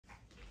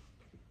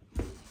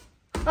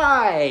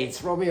Hi,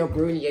 it's Romeo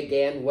Bruni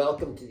again.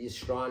 Welcome to the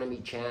Astronomy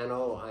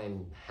channel.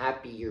 I'm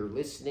happy you're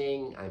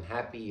listening. I'm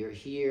happy you're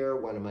here.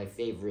 One of my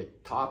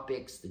favorite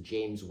topics, the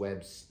James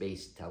Webb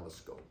Space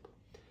Telescope.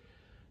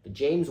 The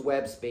James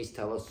Webb Space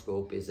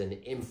Telescope is an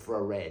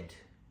infrared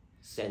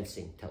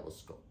sensing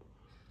telescope.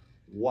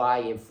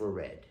 Why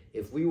infrared?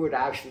 If we were to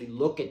actually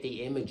look at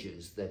the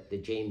images that the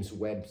James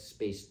Webb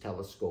Space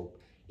Telescope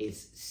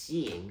is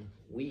seeing,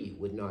 we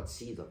would not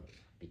see them,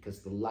 because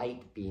the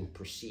light being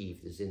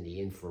perceived is in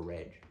the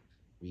infrared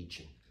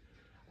region.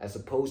 As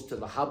opposed to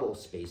the Hubble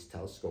Space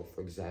Telescope,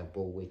 for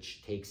example,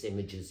 which takes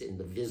images in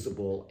the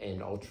visible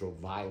and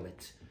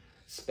ultraviolet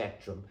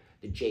spectrum,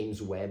 the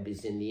James Webb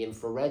is in the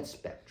infrared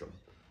spectrum.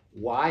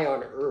 Why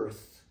on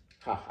earth,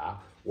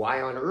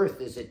 why on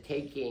earth is it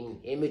taking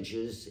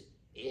images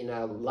in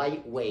a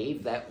light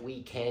wave that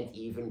we can't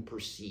even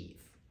perceive?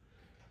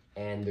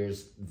 And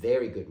there's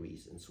very good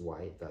reasons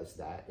why it does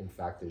that. In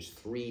fact, there's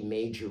three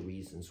major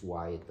reasons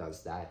why it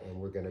does that, and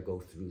we're going to go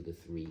through the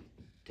three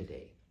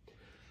today.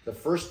 The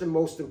first and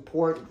most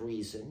important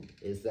reason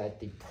is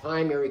that the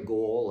primary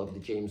goal of the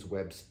James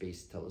Webb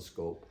Space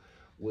Telescope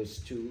was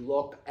to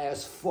look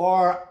as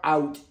far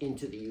out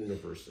into the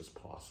universe as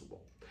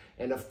possible.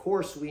 And of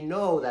course, we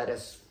know that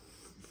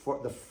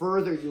the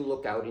further you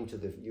look out into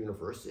the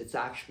universe, it's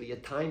actually a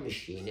time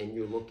machine, and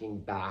you're looking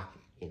back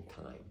in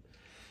time.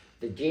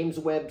 The James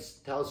Webb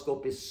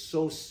Telescope is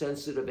so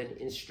sensitive an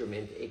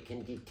instrument, it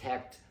can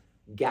detect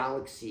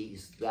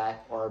galaxies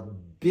that are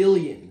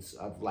billions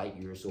of light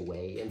years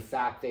away. In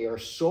fact, they are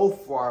so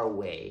far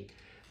away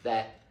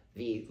that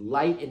the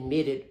light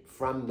emitted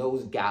from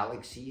those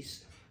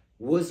galaxies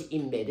was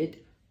emitted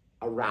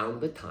around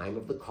the time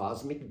of the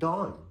cosmic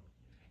dawn.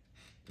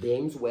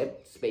 James Webb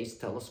Space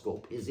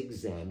Telescope is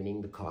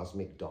examining the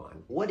cosmic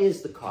dawn. What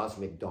is the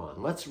cosmic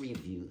dawn? Let's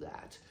review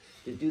that.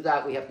 To do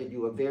that, we have to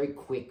do a very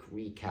quick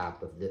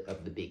recap of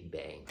the Big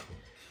Bang.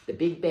 The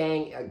Big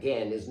Bang,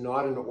 again, is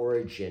not an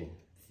origin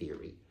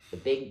theory. The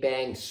Big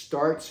Bang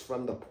starts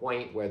from the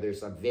point where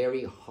there's a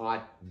very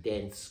hot,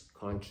 dense,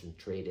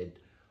 concentrated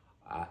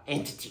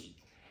entity,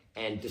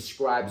 and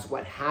describes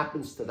what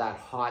happens to that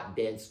hot,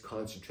 dense,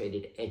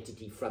 concentrated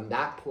entity from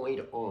that point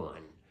on,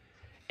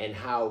 and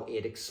how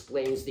it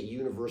explains the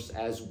universe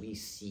as we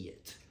see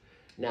it.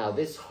 Now,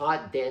 this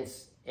hot,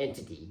 dense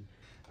entity,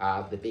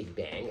 the Big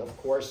Bang, of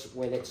course,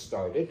 when it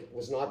started,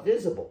 was not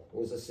visible. It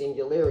was a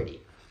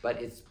singularity,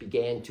 but it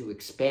began to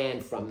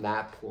expand from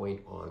that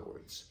point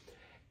onwards.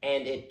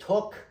 And it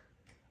took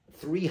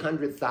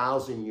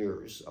 300,000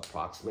 years,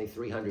 approximately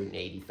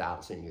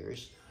 380,000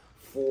 years,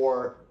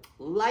 for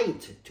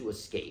light to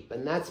escape.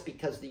 And that's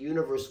because the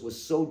universe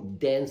was so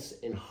dense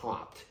and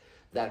hot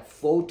that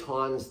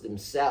photons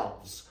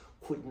themselves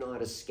could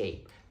not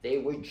escape. They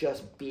were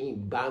just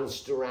being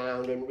bounced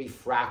around and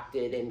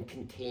refracted and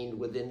contained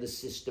within the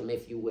system,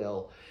 if you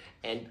will,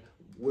 and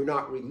were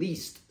not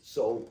released.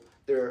 So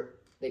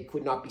they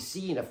could not be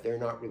seen if they're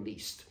not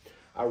released.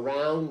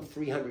 Around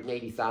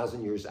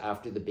 380,000 years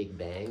after the Big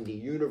Bang, the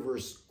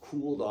universe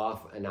cooled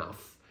off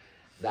enough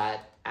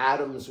that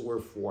atoms were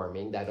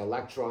forming, that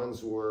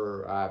electrons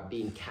were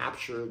being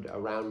captured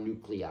around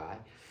nuclei,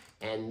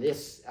 and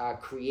this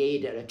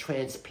created a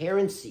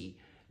transparency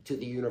to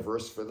the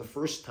universe for the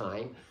first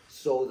time,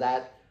 so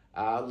that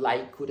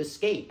light could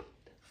escape.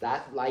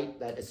 That light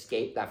that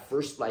escaped, that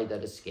first light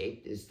that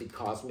escaped, is the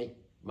cosmic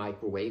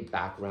microwave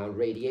background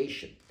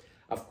radiation.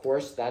 Of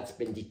course, that's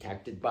been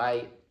detected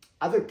by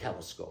other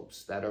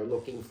telescopes that are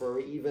looking for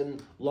even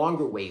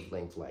longer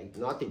wavelength light,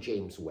 not the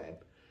James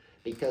Webb,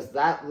 because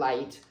that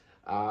light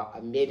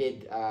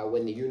emitted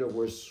when the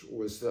universe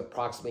was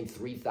approximately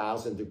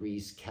 3,000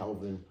 degrees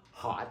Kelvin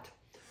hot,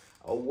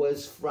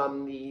 was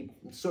from the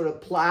sort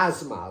of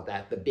plasma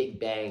that the Big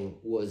Bang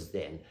was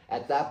then.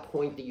 At that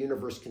point, the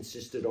universe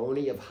consisted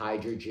only of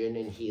hydrogen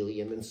and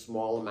helium and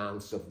small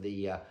amounts of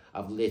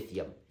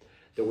lithium.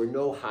 There were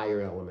no higher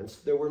elements.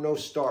 There were no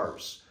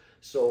stars.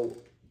 So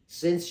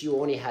since you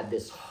only had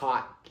this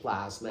hot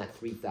plasma at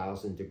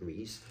 3,000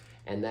 degrees,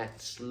 and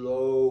that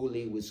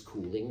slowly was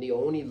cooling, the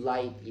only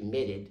light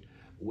emitted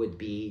would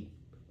be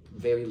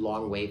very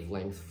long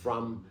wavelength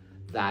from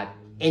that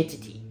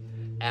entity.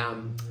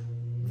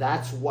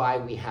 That's why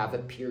we have a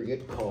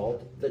period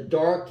called the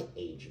Dark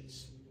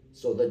Ages.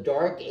 So the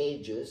Dark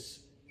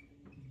Ages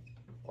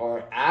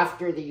are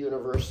after the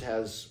universe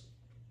has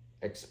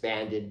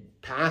expanded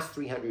past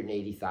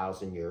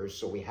 380,000 years.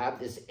 So we have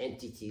this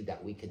entity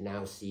that we can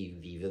now see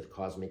via the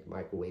cosmic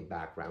microwave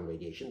background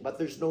radiation, but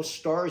there's no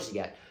stars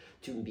yet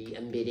to be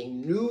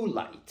emitting new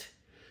light.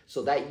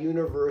 So that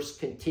universe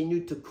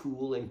continued to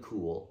cool and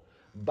cool,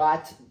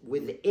 but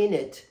within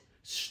it,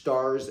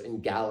 stars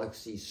and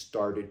galaxies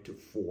started to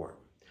form.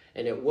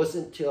 And it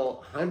wasn't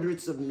until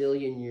hundreds of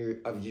millions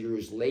of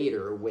years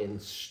later, when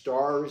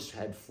stars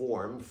had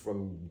formed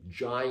from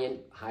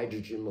giant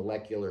hydrogen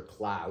molecular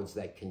clouds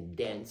that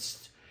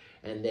condensed,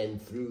 and then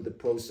through the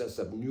process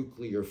of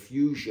nuclear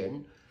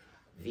fusion,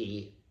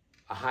 the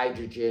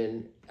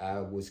hydrogen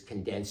was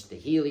condensed to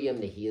helium,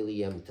 the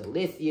helium to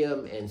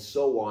lithium, and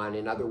so on.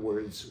 In other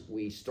words,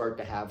 we start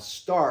to have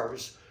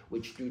stars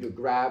which due to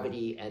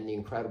gravity and the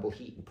incredible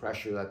heat and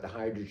pressure that the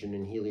hydrogen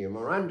and helium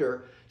are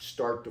under,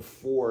 start to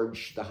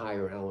forge the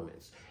higher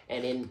elements.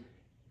 And in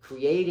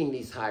creating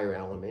these higher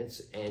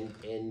elements and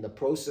in the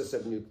process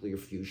of nuclear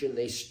fusion,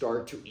 they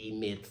start to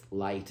emit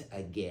light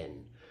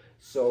again.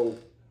 So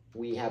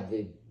we have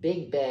the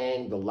Big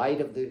Bang, the light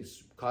of the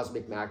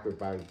cosmic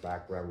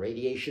background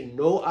radiation,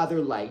 no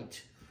other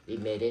light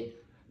emitted,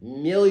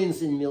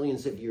 millions and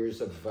millions of years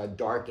of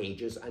dark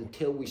ages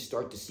until we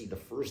start to see the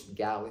first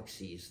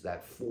galaxies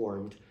that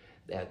formed,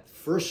 that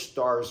first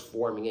stars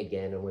forming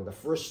again. And when the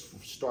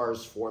first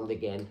stars formed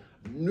again,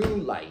 new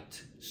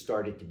light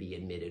started to be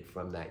emitted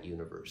from that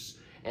universe.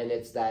 And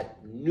it's that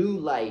new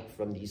light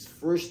from these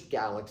first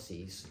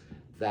galaxies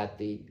that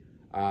the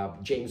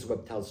James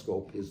Webb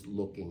telescope is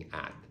looking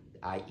at,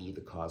 i.e.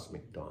 the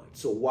cosmic dawn.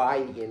 So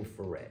why the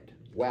infrared?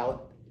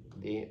 Well,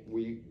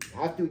 we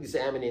have to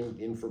examine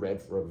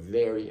infrared for a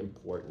very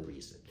important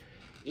reason.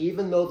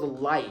 Even though the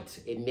light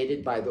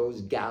emitted by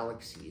those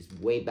galaxies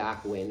way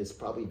back when is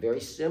probably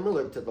very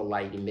similar to the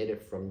light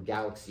emitted from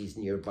galaxies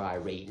nearby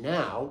right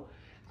now,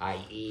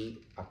 i.e.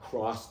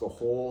 across the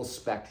whole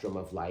spectrum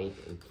of light,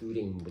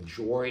 including the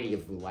majority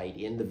of the light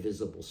in the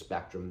visible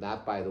spectrum.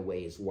 That, by the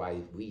way, is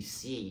why we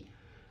see,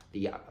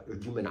 the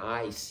human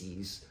eye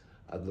sees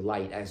the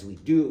light as we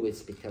do.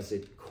 It's because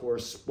it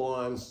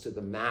corresponds to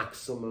the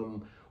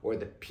maximum or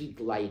the peak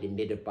light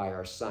emitted by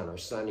our sun. Our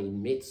sun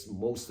emits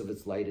most of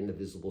its light in the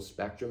visible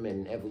spectrum,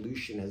 and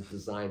evolution has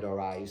designed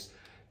our eyes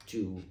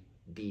to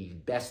be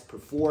best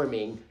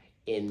performing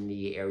in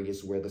the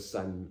areas where the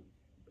sun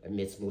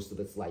emits most of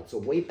its light. So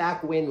way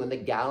back when the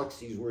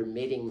galaxies were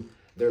emitting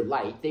their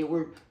light, they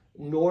were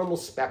normal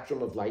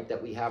spectrum of light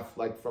that we have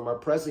like from our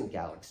present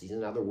galaxies.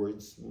 In other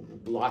words,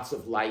 lots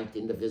of light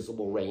in the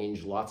visible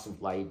range, lots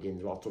of light in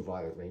the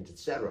ultraviolet range,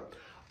 etc.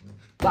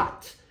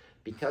 But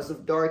because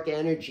of dark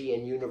energy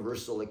and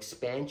universal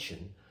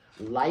expansion,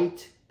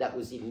 light that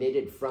was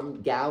emitted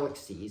from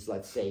galaxies,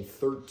 let's say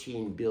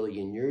 13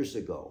 billion years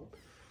ago,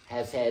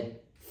 has had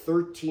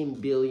 13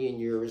 billion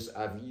years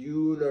of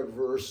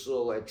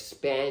universal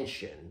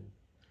expansion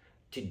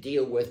to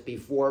deal with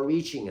before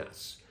reaching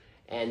us.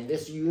 And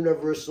this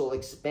universal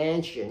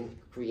expansion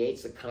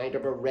creates a kind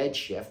of a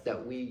redshift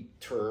that we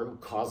term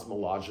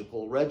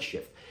cosmological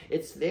redshift.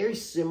 It's very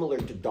similar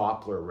to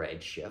Doppler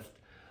redshift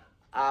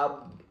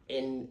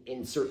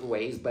in certain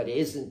ways, but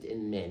isn't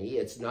in many.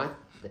 It's not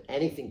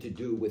anything to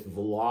do with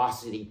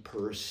velocity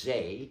per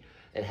se.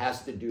 It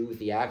has to do with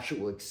the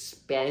actual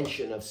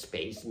expansion of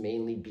space,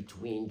 mainly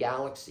between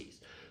galaxies.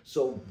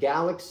 So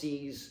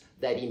galaxies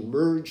that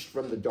emerged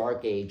from the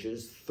dark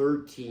ages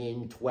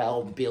 13,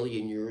 12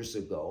 billion years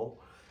ago,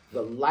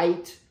 the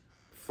light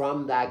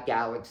from that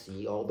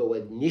galaxy, although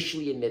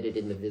initially emitted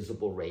in the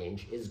visible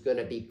range, is going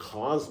to be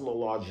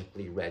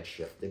cosmologically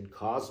redshifted,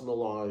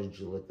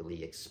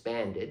 cosmologically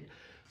expanded,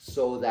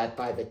 so that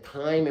by the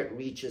time it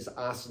reaches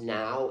us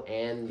now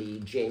and the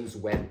James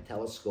Webb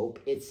telescope,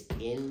 it's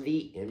in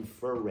the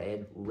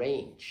infrared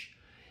range.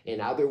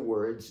 In other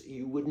words,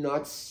 you would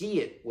not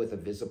see it with a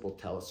visible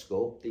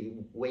telescope. The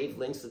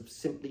wavelengths have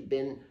simply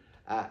been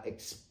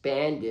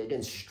expanded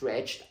and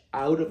stretched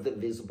out of the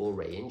visible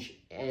range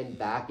and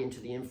back into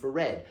the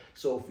infrared.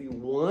 So if you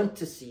want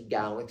to see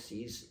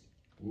galaxies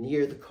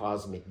near the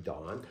cosmic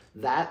dawn,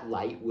 that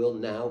light will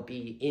now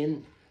be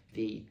in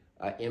the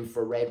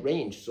infrared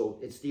range. So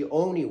it's the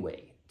only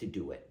way to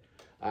do it.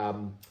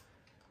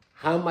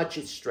 How much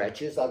it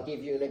stretches, I'll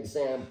give you an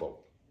example.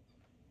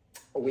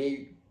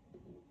 We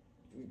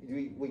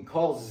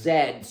call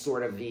Z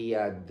sort of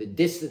the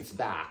distance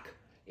back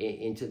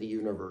into the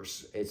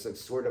universe. It's a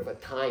sort of a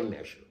time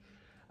measure.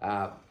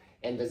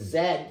 And the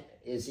Z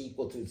is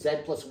equal to,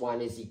 Z plus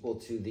 1 is equal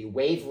to the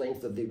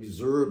wavelength of the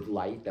observed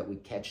light that we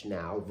catch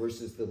now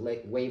versus the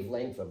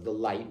wavelength of the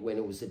light when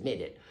it was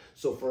emitted.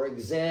 So for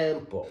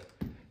example,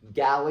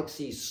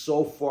 galaxies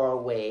so far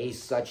away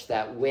such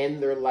that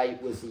when their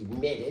light was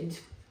emitted,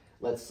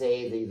 let's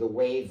say the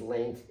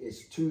wavelength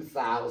is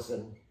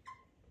 2000,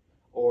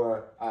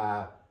 or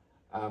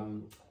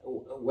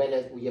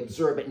when we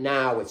observe it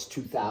now, it's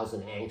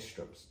 2000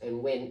 angstroms.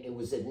 And when it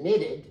was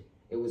emitted,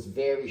 it was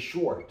very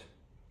short.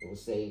 We'll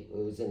say it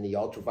was in the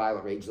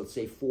ultraviolet range, let's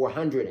say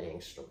 400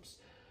 angstroms.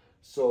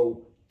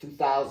 So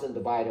 2000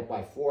 divided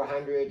by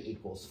 400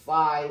 equals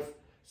 5.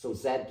 So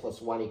Z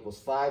plus 1 equals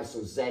 5.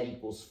 So Z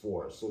equals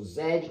 4. So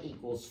Z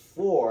equals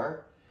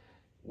 4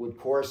 would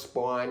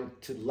correspond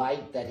to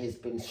light that has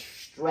been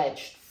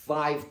stretched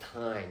 5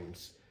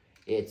 times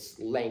its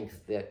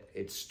length that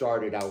it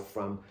started out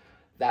from.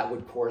 That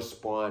would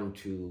correspond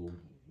to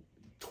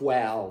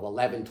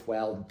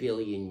 12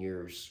 billion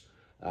years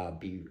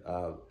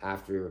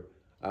ago,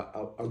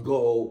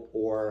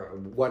 or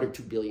 1 or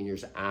 2 billion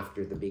years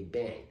after the Big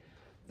Bang.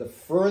 The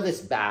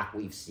furthest back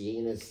we've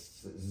seen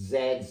is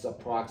Z's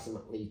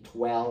approximately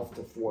 12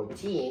 to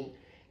 14,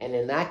 and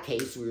in that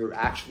case we were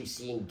actually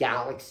seeing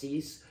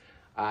galaxies,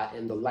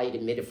 and the light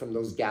emitted from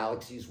those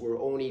galaxies were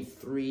only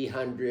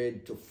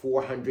 300 to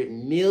 400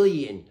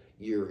 million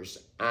years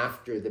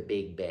after the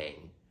Big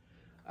Bang.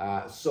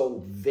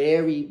 So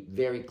very,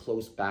 very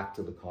close back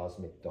to the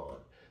cosmic dawn.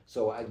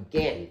 So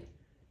again,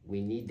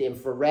 we need the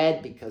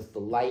infrared because the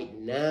light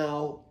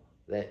now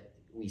that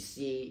we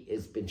see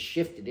has been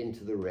shifted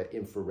into the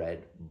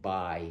infrared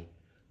by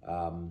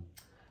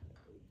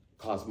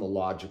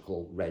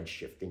cosmological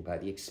redshifting, by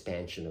the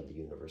expansion of the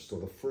universe. So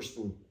the first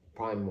and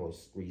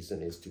primemost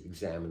reason is to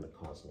examine the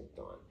cosmic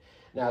dawn.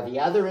 Now, the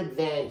other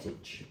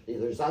advantage,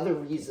 there's other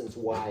reasons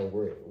why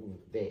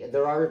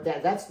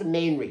that's the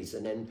main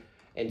reason.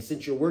 And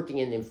since you're working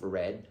in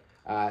infrared,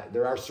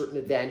 there are certain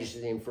advantages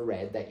in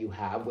infrared that you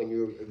have when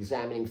you're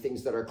examining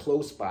things that are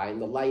close by and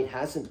the light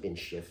hasn't been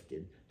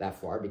shifted that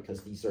far,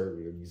 because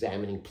you're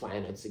examining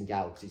planets and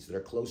galaxies that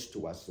are close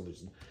to us, so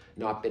there's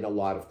not been a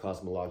lot of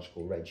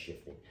cosmological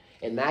redshifting.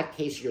 In that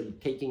case, you're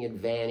taking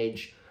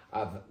advantage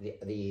of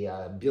the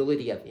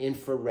ability of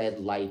infrared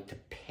light to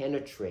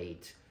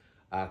penetrate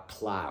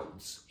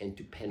clouds and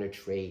to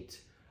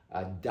penetrate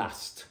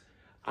dust.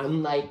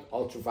 Unlike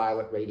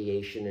ultraviolet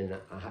radiation and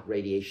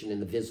radiation in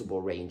the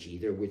visible range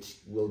either, which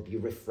will be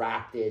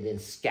refracted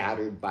and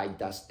scattered by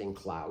dust and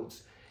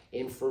clouds,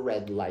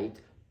 infrared light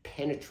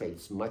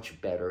penetrates much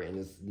better and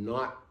is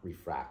not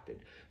refracted.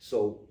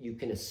 So you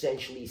can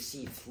essentially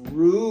see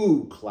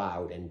through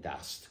cloud and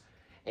dust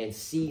and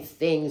see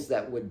things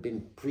that would have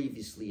been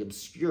previously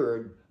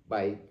obscured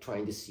by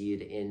trying to see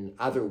it in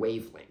other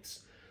wavelengths.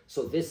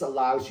 So this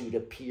allows you to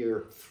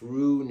peer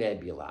through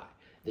nebulae.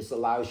 This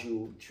allows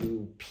you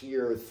to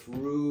peer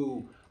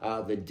through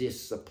the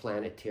disks of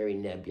planetary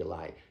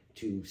nebulae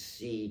to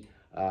see,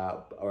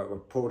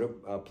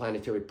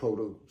 planetary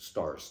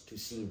protostars, to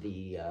see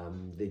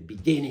the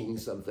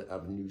beginnings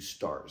of new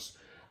stars,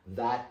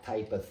 that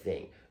type of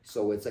thing.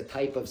 So it's a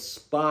type of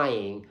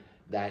spying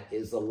that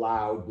is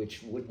allowed,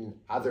 which wouldn't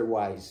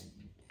otherwise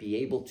be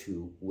able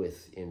to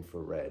with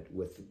infrared,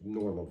 with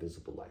normal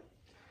visible light.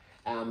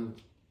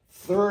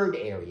 Third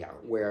area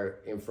where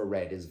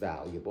infrared is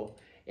valuable,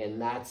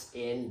 and that's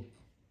in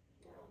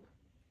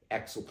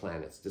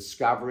exoplanets,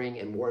 discovering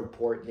and, more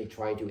importantly,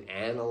 trying to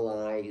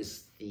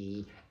analyze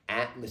the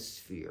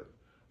atmosphere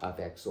of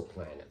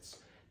exoplanets,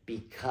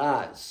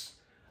 because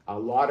a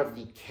lot of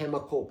the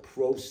chemical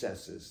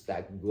processes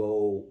that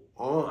go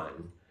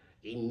on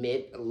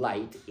emit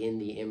light in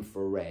the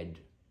infrared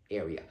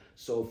area.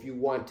 So if you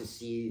want to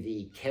see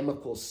the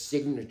chemical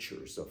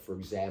signatures of, for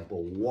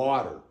example,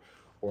 water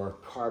or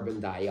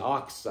carbon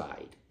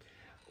dioxide,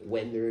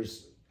 when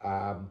there's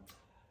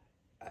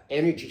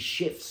energy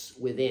shifts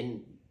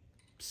within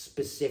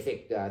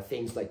specific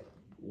things like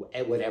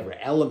whatever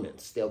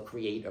elements, they'll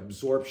create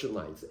absorption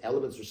lines.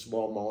 Elements are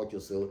small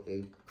molecules, so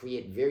they'll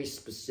create very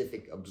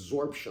specific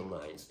absorption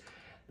lines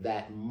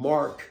that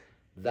mark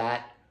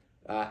that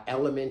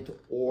element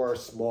or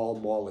small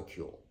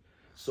molecule.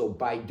 So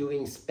by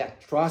doing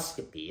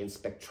spectroscopy, and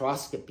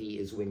spectroscopy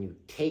is when you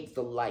take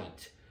the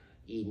light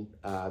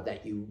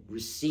that you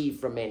receive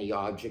from any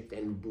object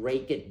and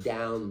break it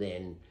down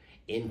then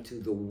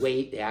into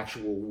the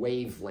actual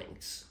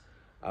wavelengths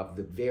of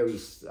the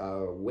various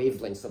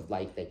wavelengths of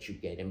light that you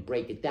get, and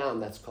break it down,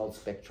 that's called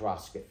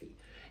spectroscopy.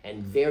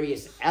 And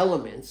various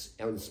elements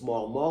and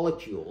small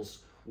molecules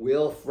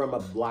will, from a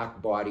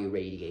black body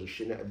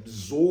radiation,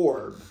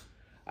 absorb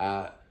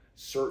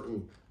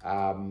certain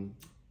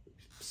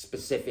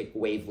specific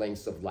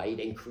wavelengths of light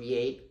and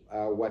create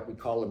what we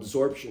call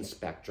absorption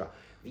spectra.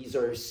 These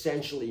are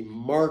essentially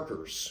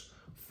markers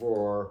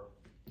for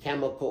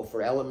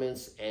for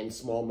elements and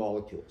small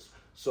molecules.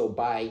 So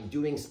by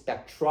doing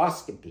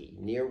spectroscopy,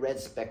 near-red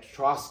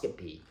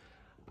spectroscopy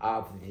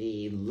of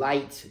the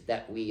light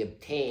that we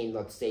obtain,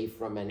 let's say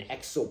from an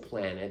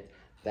exoplanet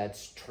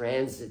that's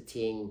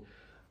transiting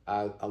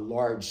a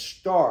large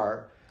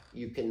star,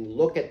 you can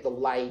look at the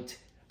light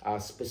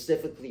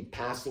specifically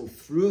passing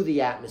through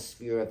the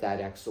atmosphere of that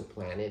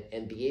exoplanet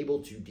and be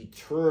able to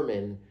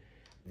determine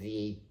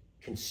the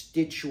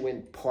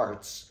constituent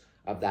parts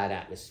of that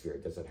atmosphere.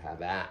 Does it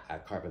have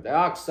carbon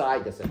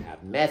dioxide? Does it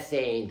have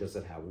methane? Does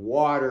it have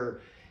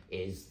water?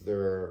 Is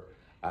there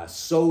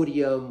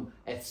sodium,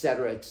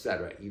 etc.,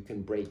 etc.? You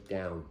can break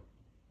down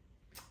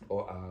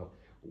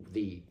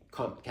the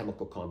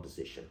chemical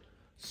composition.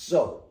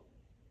 So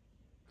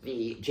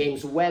the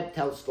James Webb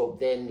telescope,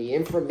 then the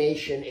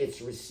information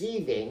it's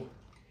receiving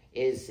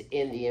is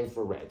in the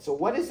infrared. So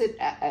what is it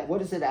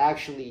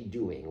actually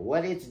doing?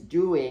 What it's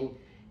doing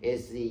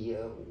is the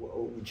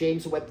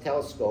James Webb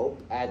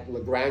telescope at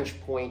Lagrange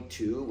point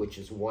 2, which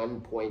is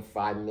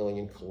 1.5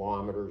 million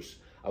kilometers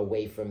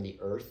away from the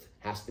Earth,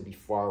 has to be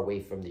far away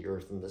from the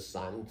Earth and the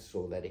sun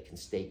so that it can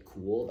stay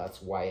cool.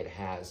 That's why it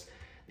has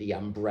the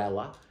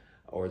umbrella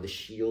or the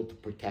shield to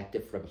protect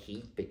it from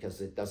heat, because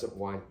it doesn't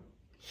want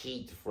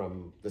heat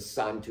from the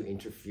sun to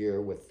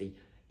interfere with the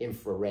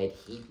infrared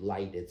heat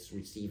light it's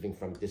receiving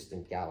from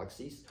distant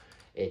galaxies.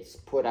 It's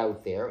put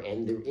out there,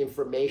 and the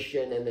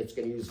information, and it's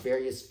going to use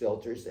various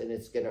filters, and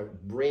it's going to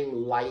bring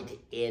light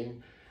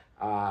in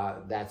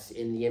that's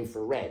in the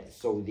infrared.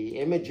 So the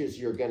images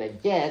you're going to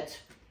get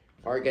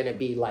are going to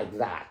be like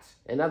that.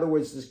 In other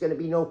words, there's going to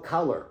be no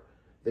color.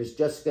 There's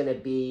just going to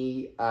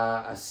be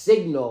a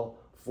signal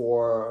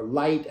for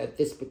light at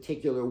this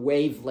particular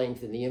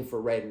wavelength in the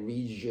infrared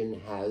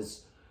region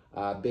has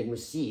been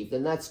received.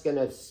 And that's going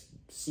to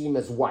seem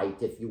as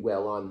white, if you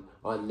will,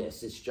 on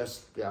this. It's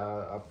just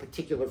a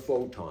particular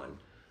photon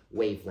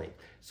wavelength.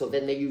 So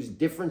then they use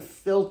different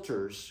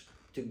filters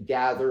to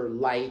gather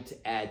light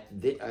at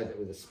the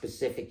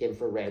specific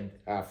infrared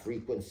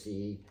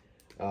frequency,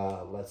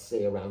 let's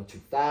say around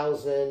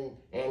 2000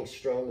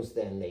 angstroms.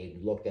 Then they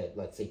look at,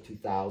 let's say,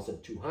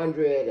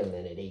 2200, and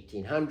then at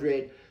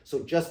 1800.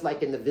 So just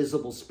like in the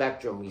visible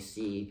spectrum, we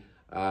see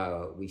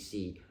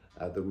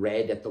the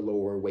red at the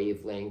lower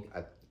wavelength,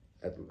 at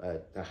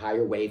a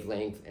higher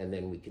wavelength, and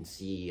then we can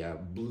see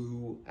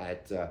blue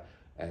at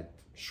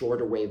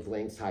shorter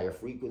wavelengths, higher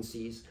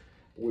frequencies.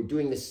 We're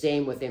doing the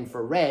same with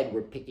infrared.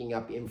 We're picking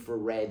up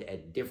infrared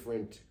at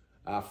different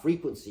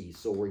frequencies.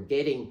 So we're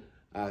getting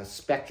a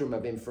spectrum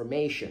of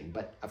information,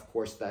 but of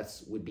course that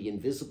would be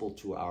invisible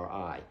to our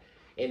eye.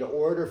 In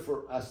order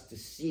for us to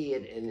see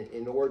it, and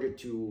in order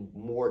to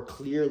more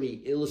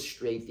clearly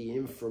illustrate the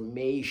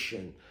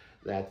information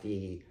that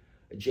the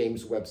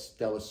James Webb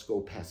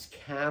telescope has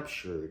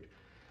captured,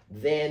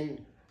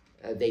 then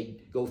they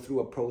go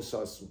through a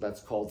process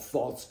that's called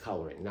false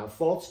coloring. Now,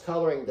 false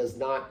coloring does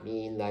not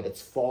mean that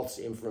it's false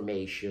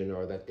information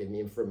or that the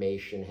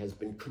information has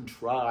been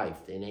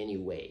contrived in any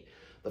way.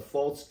 The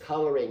false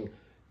coloring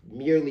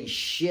merely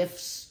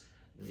shifts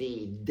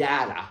the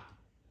data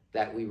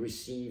that we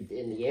received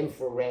in the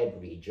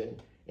infrared region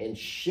and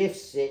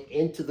shifts it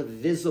into the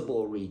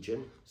visible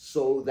region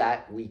so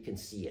that we can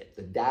see it.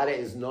 The data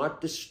is not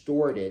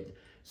distorted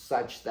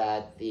such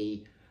that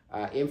the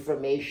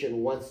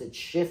information, once it's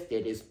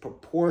shifted, is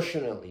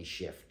proportionately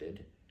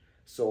shifted.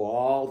 So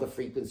all the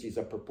frequencies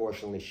are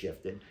proportionally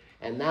shifted.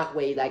 And that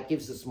way, that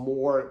gives us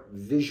more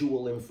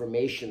visual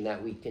information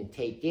that we can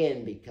take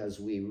in, because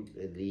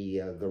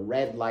the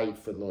red light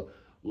for the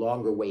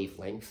longer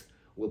wavelength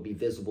will be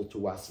visible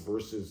to us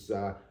versus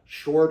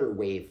shorter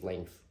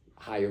wavelength,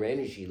 higher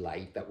energy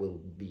light that will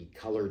be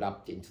colored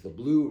up into the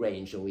blue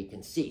range, and we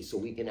can see. So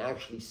we can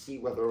actually see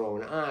with our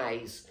own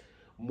eyes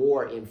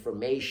more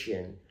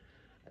information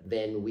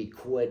than we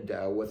could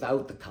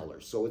without the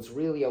colors. So it's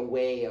really a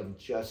way of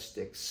just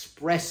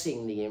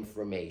expressing the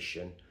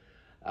information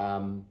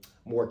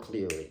more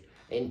clearly.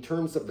 In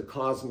terms of the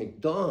cosmic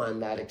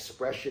dawn, that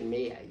expression,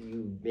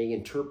 you may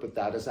interpret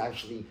that as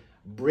actually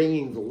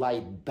bringing the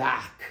light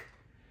back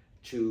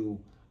to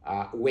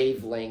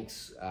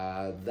wavelengths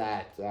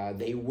that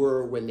they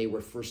were when they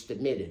were first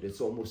emitted.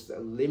 It's almost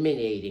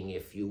eliminating,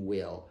 if you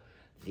will,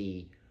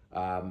 the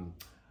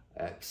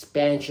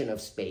expansion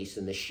of space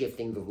and the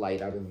shifting of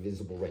light out of the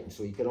visible range.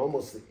 So you can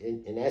almost,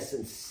 in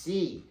essence,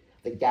 see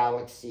the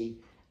galaxy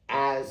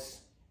as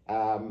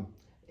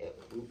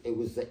it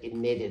was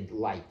emitted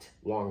light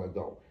long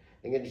ago.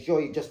 I'm going to show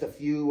you just a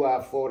few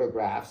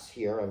photographs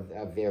here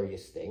of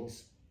various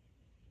things.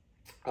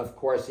 Of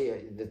course,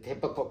 the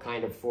typical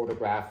kind of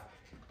photograph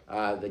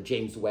that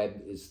James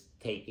Webb is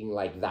taking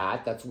like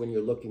that, that's when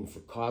you're looking for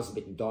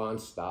cosmic dawn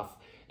stuff,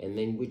 and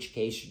in which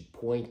case you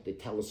point the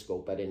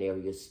telescope at an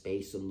area of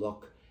space and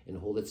look and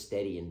hold it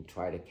steady and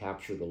try to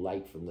capture the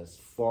light from as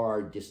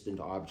far distant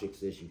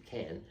objects as you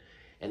can.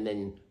 And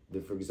then,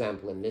 for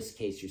example, in this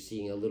case, you're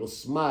seeing a little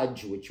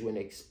smudge, which when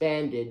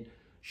expanded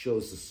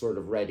shows a sort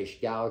of reddish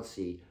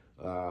galaxy.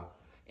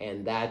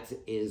 And that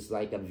is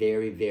like a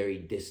very, very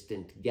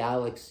distant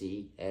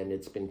galaxy. And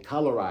it's been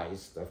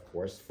colorized, of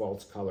course,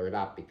 false colored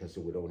up, because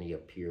it would only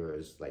appear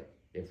as like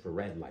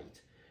infrared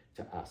light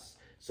to us.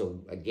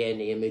 So again,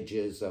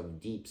 images of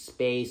deep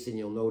space, and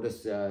you'll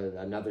notice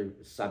another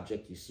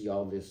subject, you see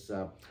all this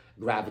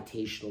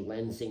gravitational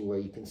lensing where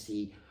you can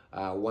see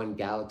one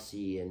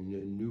galaxy and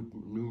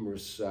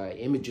numerous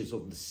images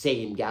of the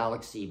same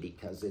galaxy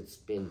because it's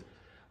been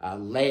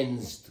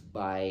lensed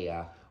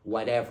by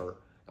whatever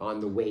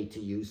on the way to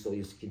you, so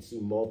you can see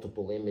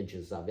multiple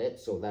images of it.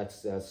 So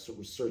that's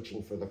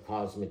searching for the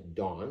cosmic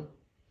dawn.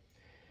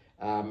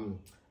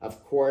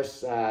 Of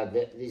course,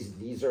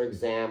 these are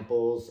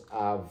examples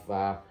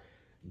of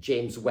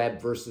James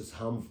Webb versus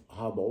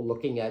Hubble,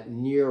 looking at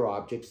near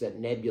objects, at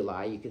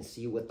nebulae. You can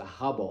see with the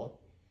Hubble,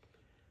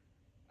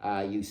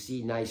 you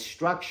see nice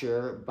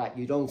structure, but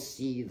you don't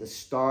see the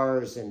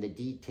stars and the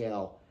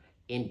detail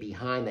in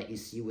behind that you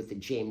see with the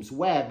James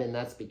Webb, and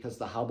that's because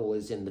the Hubble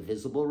is in the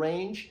visible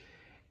range,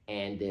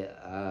 and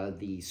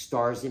the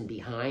stars in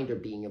behind are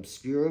being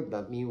obscured.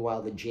 But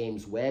meanwhile, the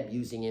James Webb,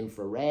 using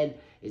infrared,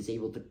 is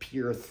able to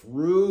peer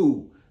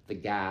through the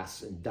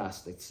gas and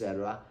dust,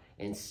 etc.,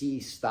 and see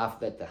stuff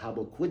that the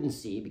Hubble couldn't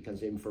see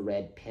because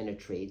infrared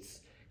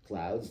penetrates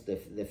clouds.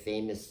 The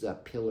famous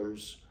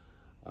pillars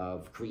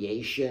of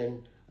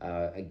creation,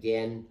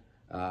 again,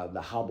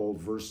 the Hubble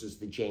versus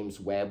the James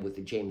Webb. With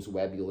the James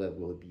Webb,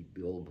 you'll be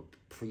able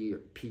to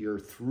peer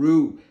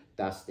through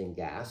dust and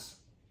gas.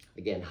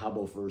 Again,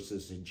 Hubble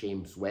versus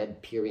James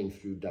Webb, peering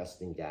through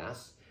dust and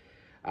gas.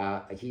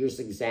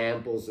 Here's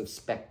examples of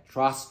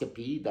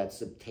spectroscopy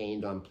that's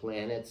obtained on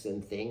planets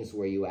and things,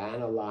 where you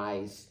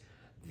analyze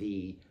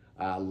the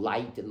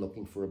light and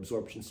looking for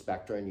absorption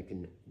spectra, and you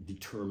can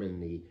determine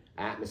the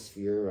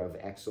atmosphere of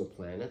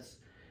exoplanets.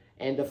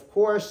 And of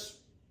course,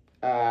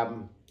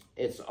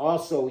 it's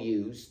also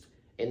used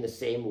in the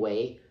same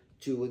way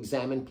to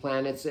examine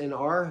planets in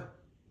our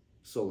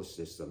solar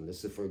system.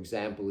 This, for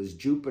example, is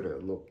Jupiter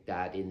looked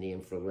at in the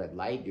infrared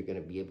light. You're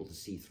going to be able to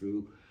see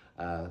through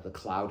the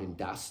cloud and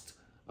dust,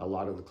 a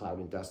lot of the cloud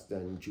and dust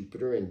on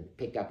Jupiter, and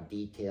pick up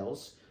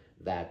details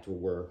that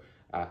were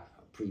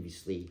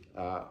previously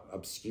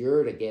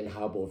obscured. Again,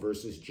 Hubble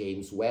versus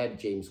James Webb.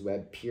 James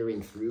Webb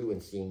peering through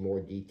and seeing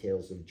more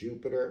details of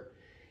Jupiter.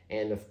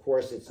 And of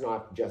course, it's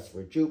not just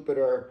for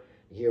Jupiter.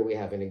 Here we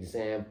have an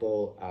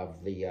example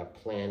of the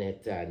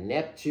planet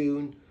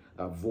Neptune,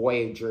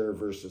 Voyager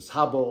versus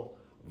Hubble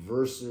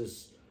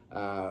versus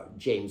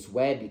James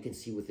Webb. You can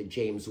see with the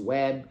James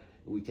Webb,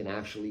 we can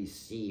actually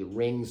see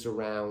rings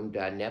around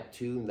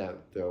Neptune that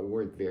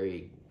weren't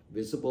very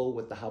visible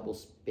with the Hubble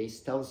Space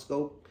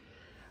Telescope.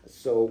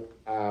 So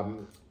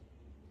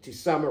to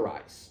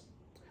summarize,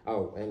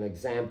 an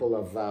example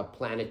of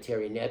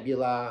planetary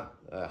nebula,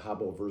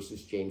 Hubble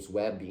versus James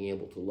Webb, being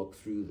able to look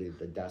through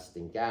the dust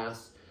and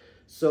gas.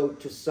 So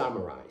to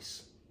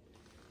summarize,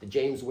 the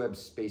James Webb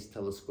Space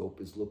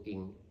Telescope is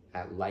looking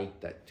at light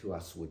that to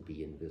us would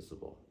be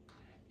invisible.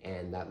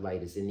 And that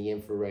light is in the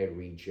infrared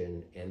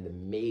region, and the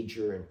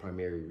major and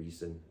primary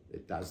reason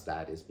it does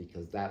that is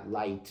because that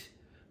light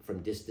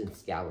from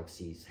distant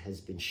galaxies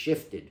has been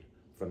shifted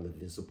from the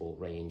visible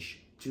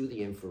range to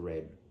the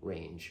infrared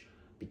range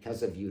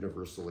because of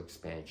universal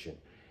expansion.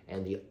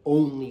 And the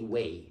only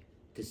way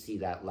to see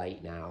that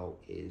light now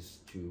is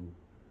to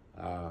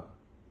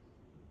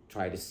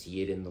try to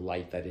see it in the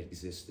light that it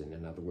exists in.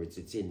 In other words,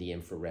 it's in the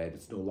infrared.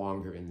 It's no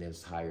longer in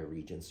this higher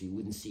region. So you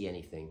wouldn't see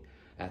anything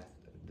at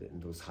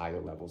those higher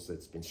levels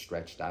that's been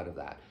stretched out of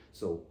that.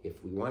 So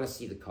if we want to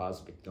see the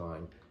cosmic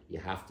dawn, you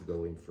have to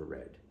go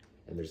infrared.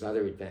 And there's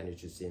other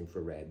advantages to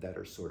infrared that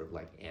are sort of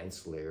like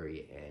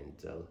ancillary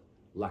and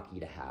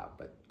lucky to have,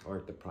 but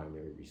aren't the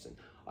primary reason.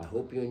 I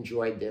hope you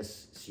enjoyed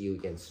this. See you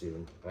again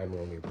soon. I'm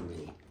Romeo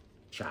Bruni.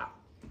 Ciao.